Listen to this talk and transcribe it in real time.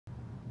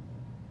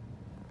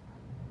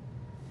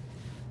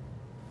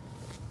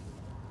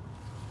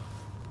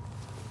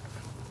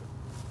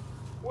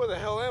Where the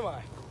hell am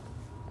I?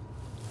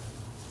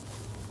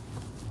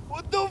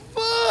 What the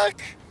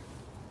fuck?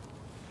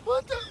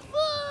 What the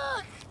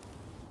fuck?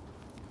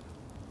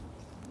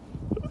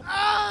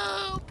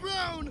 Oh,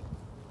 brown!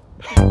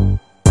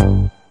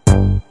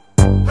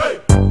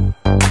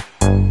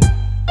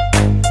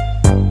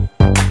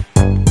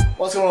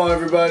 What's going on,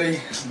 everybody?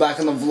 Back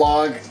on the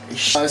vlog.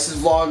 This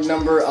is vlog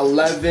number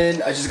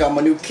 11. I just got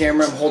my new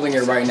camera. I'm holding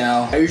it right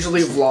now. I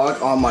usually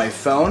vlog on my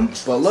phone,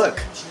 but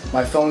look,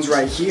 my phone's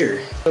right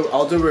here.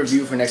 I'll do a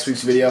review for next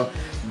week's video,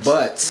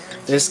 but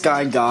this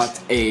guy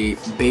got a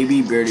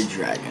baby bearded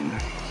dragon.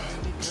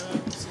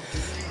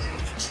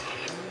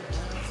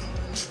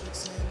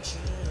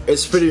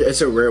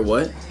 It's a rare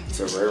what? It's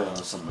a rare one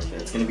or something like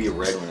that. It's gonna be a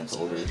red when it's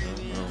older.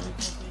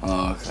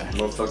 Oh, okay.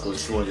 Motherfucker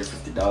was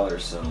 $250,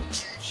 so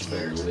she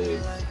better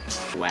live.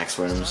 Wax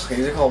worms. Okay,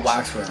 these are called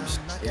wax worms.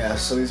 Yeah,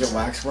 so these are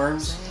wax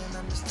worms.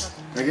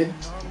 They're good?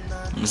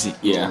 Let me see.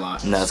 Yeah.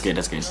 No, that's good.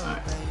 That's good.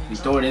 Alright. You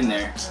throw it in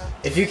there.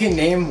 If you can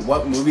name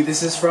what movie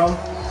this is from,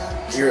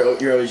 you're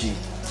OG.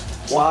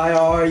 Why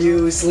are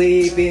you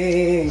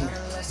sleeping?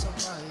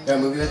 You know what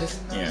movie that is?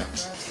 Yeah.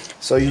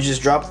 So you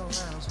just drop.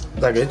 Is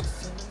that good?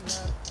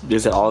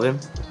 Is it all of them?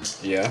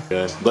 Yeah.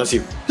 Good. Bless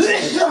you.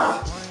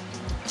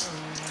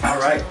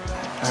 Alright.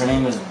 Her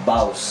name is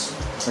Baus.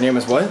 Her name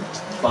is what?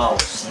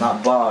 Baus,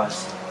 not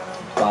boss.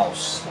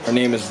 Baus. Her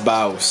name is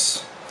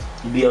Baus.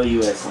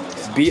 B-O-U-S. Something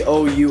like that.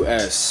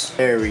 B-O-U-S.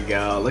 There we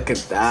go. Look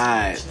at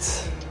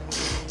that.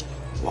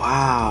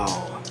 Wow.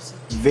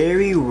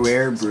 Very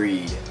rare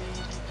breed,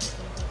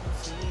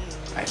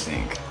 I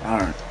think. I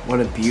don't know.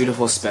 What a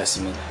beautiful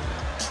specimen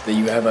that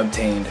you have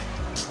obtained.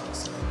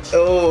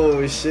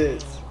 Oh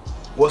shit.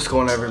 What's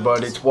going on,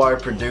 everybody? It's Wire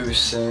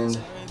Produce, and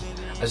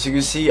as you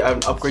can see, I have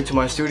an upgrade to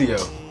my studio.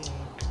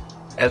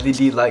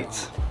 LED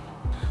lights.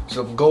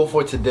 So the goal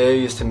for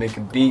today is to make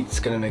a beat. It's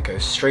gonna make a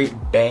straight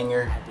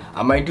banger.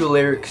 I might do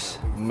lyrics,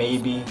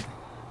 maybe,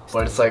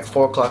 but it's like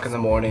 4 o'clock in the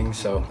morning,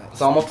 so I'm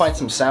gonna find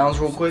some sounds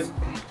real quick.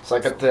 So I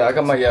got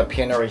my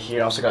piano right here.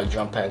 I also got a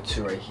drum pad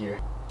too right here.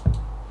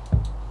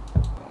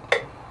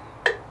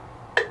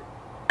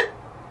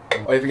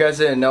 Oh, if you guys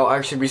didn't know, I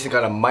actually recently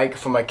got a mic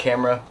for my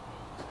camera.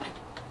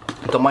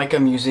 The mic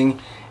I'm using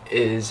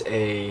is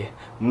a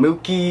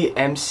Mookie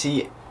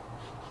MC.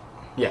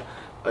 Yeah,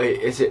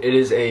 it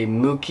is a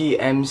Mookie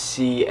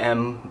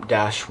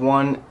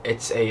MCM-1.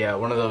 It's a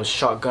one of those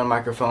shotgun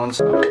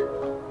microphones.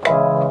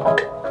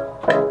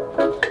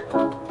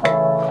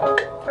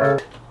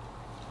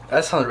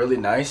 That sounds really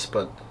nice,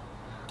 but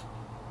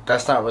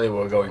that's not really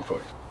what we're going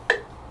for.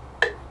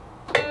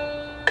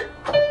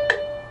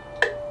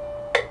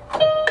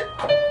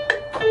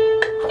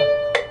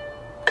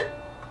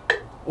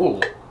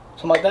 Ooh,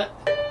 something like that?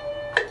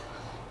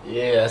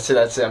 Yeah, that's it,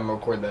 I'm gonna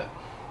record that.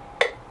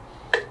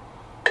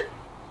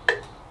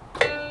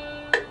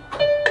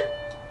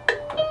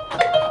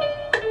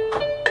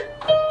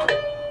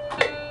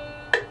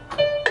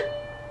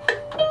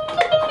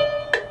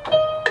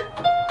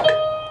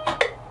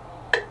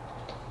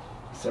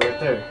 So right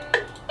there.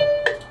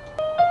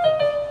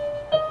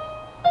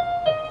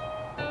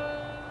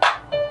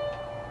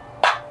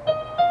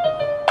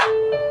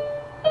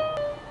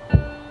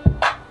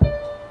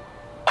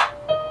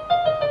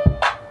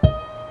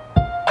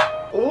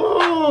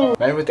 Ooh!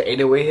 Man, with the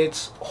 808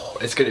 hits, oh,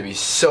 it's gonna be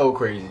so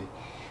crazy.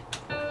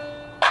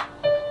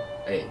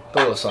 Hey,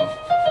 throw a little something.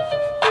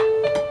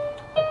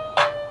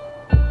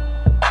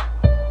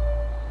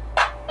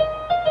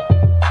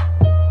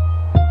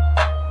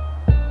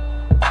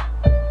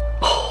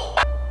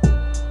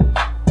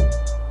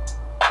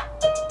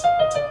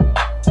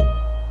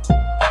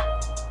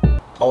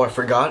 Oh, I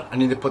forgot. I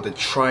need to put the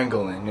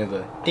triangle in near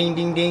the ding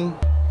ding ding.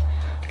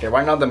 Okay,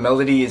 right now the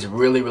melody is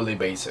really, really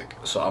basic.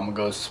 So I'm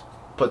gonna go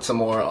put some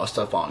more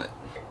stuff on it.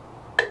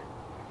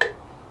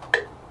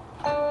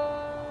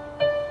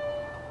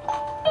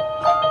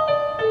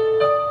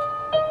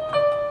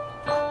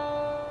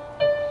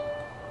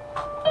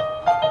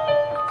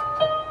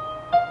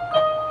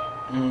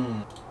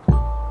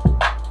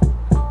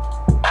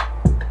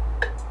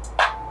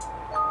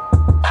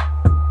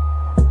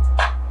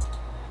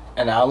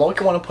 And I like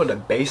want to put a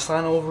bass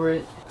line over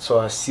it, so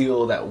I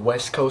seal that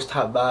West Coast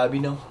type vibe, you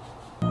know?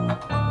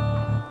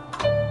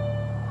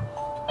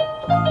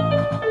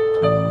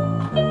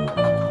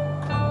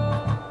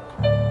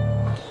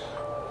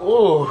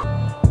 Ooh.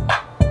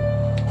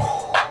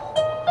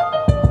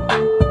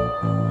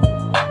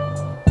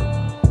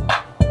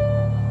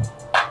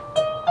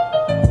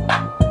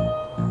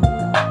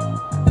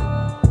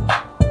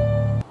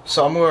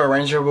 So I'm gonna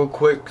arrange it real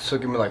quick, so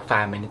give me like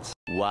 5 minutes.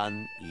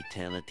 One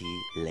eternity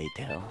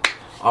later.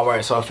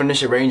 Alright, so I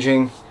finished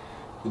arranging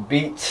the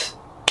beats.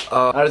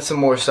 Added some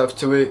more stuff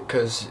to it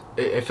because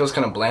it feels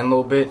kind of bland a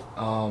little bit.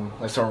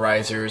 Like some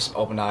risers,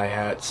 open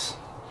hi-hats,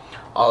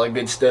 all the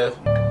good stuff.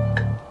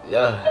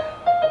 Yeah.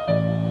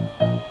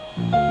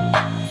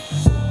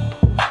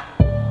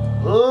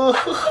 Ooh.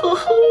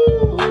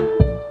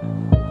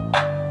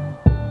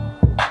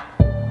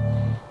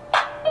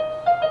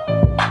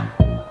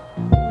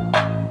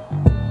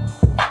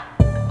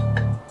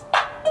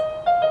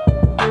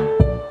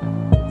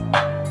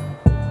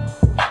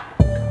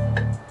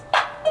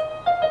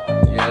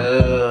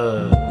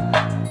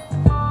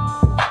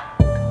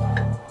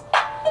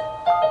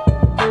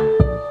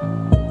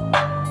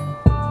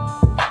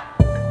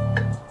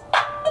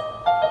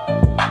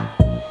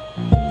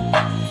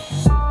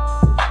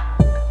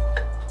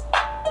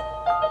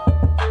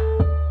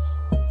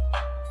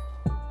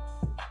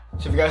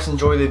 So if you guys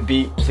enjoy the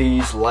beat,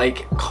 please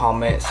like,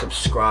 comment,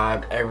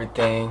 subscribe,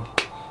 everything,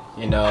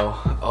 you know.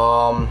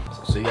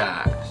 So you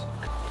guys.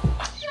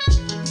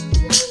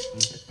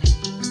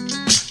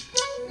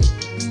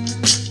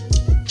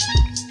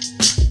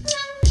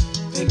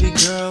 Baby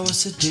girl,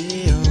 what's the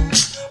deal?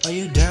 Are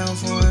you down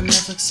for a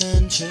Netflix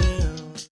and chill?